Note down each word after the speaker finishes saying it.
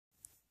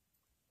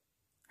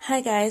Hi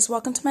guys,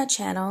 welcome to my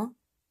channel.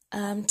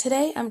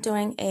 Today I'm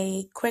doing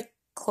a quick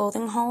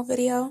clothing haul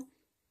video,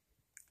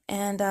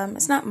 and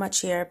it's not much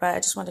here, but I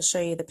just want to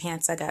show you the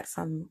pants I got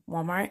from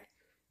Walmart,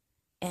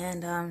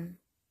 and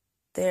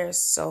they're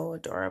so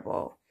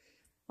adorable.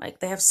 Like,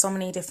 they have so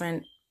many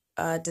different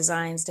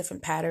designs,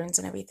 different patterns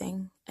and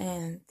everything,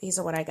 and these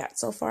are what I got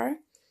so far.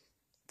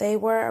 They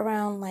were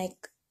around,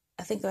 like,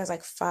 I think it was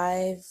like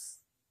 $5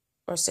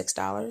 or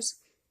 $6,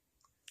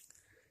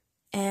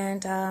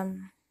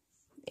 and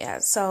yeah,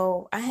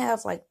 so I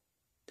have like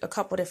a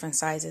couple different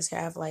sizes here.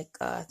 I have like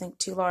I think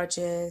two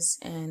larges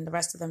and the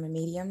rest of them are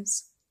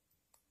mediums,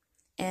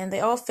 and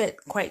they all fit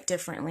quite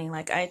differently.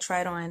 Like, I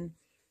tried on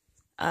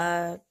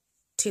uh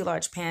two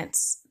large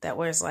pants that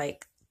was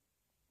like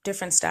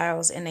different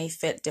styles and they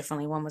fit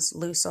differently. One was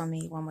loose on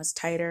me, one was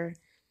tighter.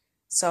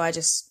 So I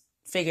just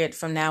figured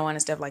from now on,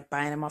 instead of like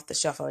buying them off the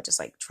shelf, I would just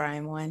like try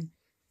them on.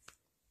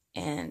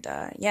 And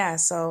yeah,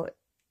 so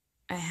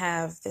I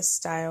have this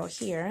style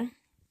here,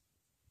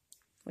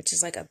 which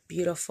is like a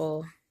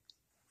beautiful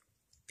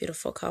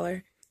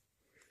color.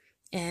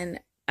 And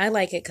I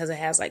like it because it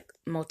has like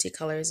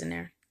multicolors in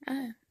there.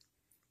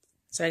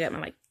 So I got my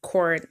like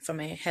cord from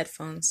my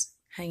headphones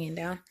hanging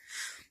down.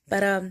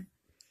 But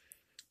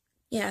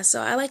yeah,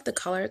 so I like the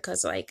color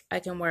because like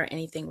I can wear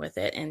anything with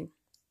it, and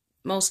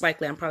most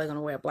likely I'm probably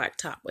gonna wear a black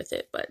top with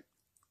it, but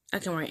I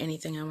can wear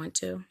anything I want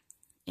to.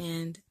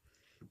 And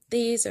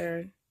these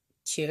are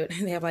cute.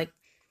 They have like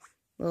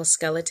little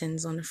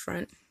skeletons on the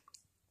front,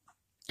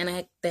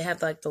 and they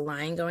have like the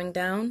line going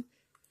down,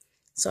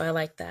 so I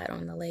like that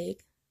on the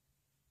leg.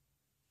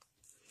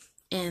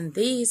 And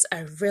these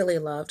I really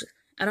loved.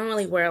 I don't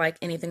really wear like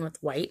anything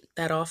with white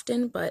that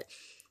often, but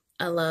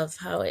I love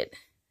how it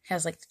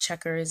has like the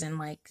checkers and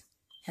like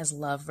has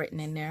love written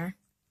in there.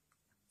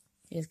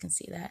 You can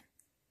see that.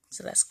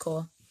 So that's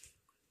cool.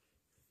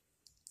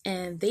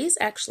 And these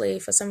actually,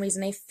 for some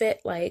reason, they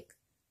fit like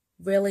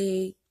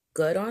really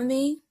good on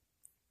me.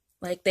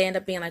 Like, they end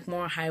up being like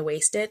more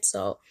high-waisted,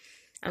 so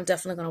I'm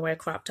definitely going to wear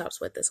crop tops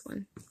with this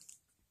one.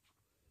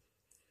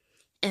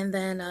 And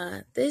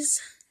then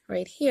this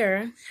right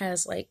here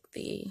has like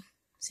see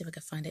if I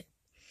can find it.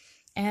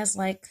 It has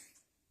like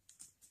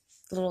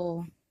the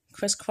little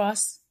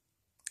crisscross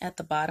at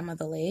the bottom of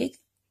the leg.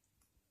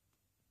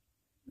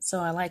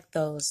 So I like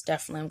those.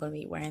 Definitely I'm going to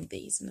be wearing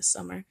these in the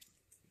summer.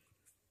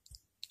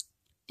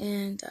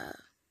 And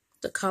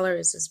the color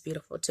is just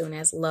beautiful too, and it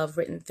has love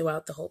written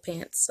throughout the whole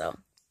pants, so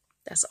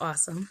that's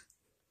awesome.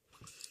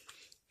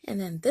 And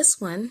then this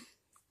one,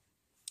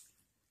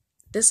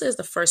 this is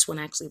the first one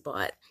I actually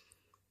bought.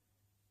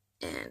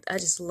 And I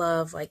just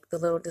love like the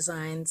little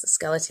designs, the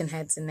skeleton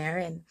heads in there,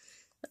 and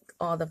like,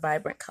 all the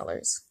vibrant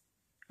colors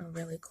are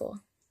really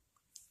cool.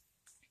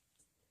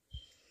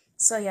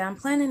 So yeah, I'm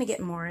planning to get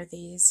more of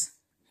these.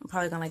 I'm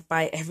probably gonna like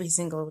buy every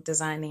single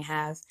design they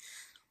have.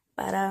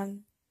 But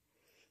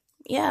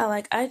yeah,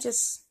 like, I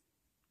just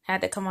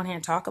had to come on here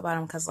and talk about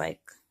them because like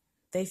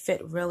they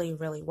fit really,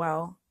 really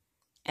well.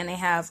 And they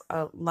have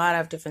a lot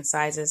of different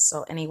sizes.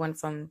 So anyone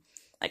from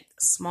like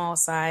small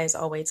size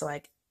all the way to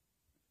like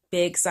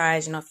big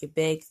size. You know, if you're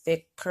big,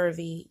 thick,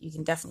 curvy, you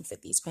can definitely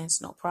fit these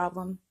pants, no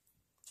problem.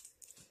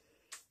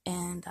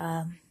 And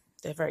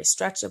they're very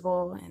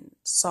stretchable and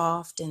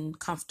soft and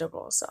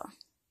comfortable. So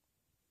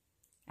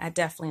I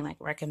definitely like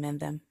recommend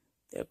them.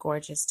 They're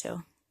gorgeous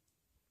too.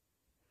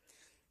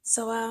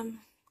 So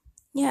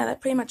yeah,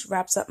 that pretty much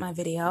wraps up my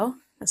video.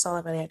 That's all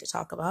I really had to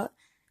talk about.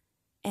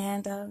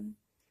 And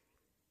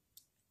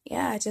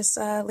yeah, just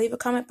leave a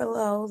comment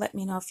below. Let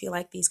me know if you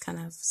like these kind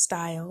of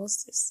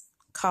styles, these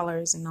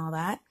colors and all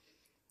that.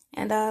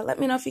 And let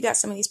me know if you got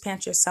some of these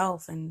pants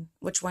yourself and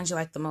which ones you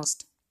like the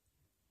most.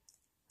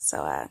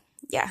 So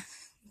yeah,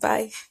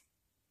 bye.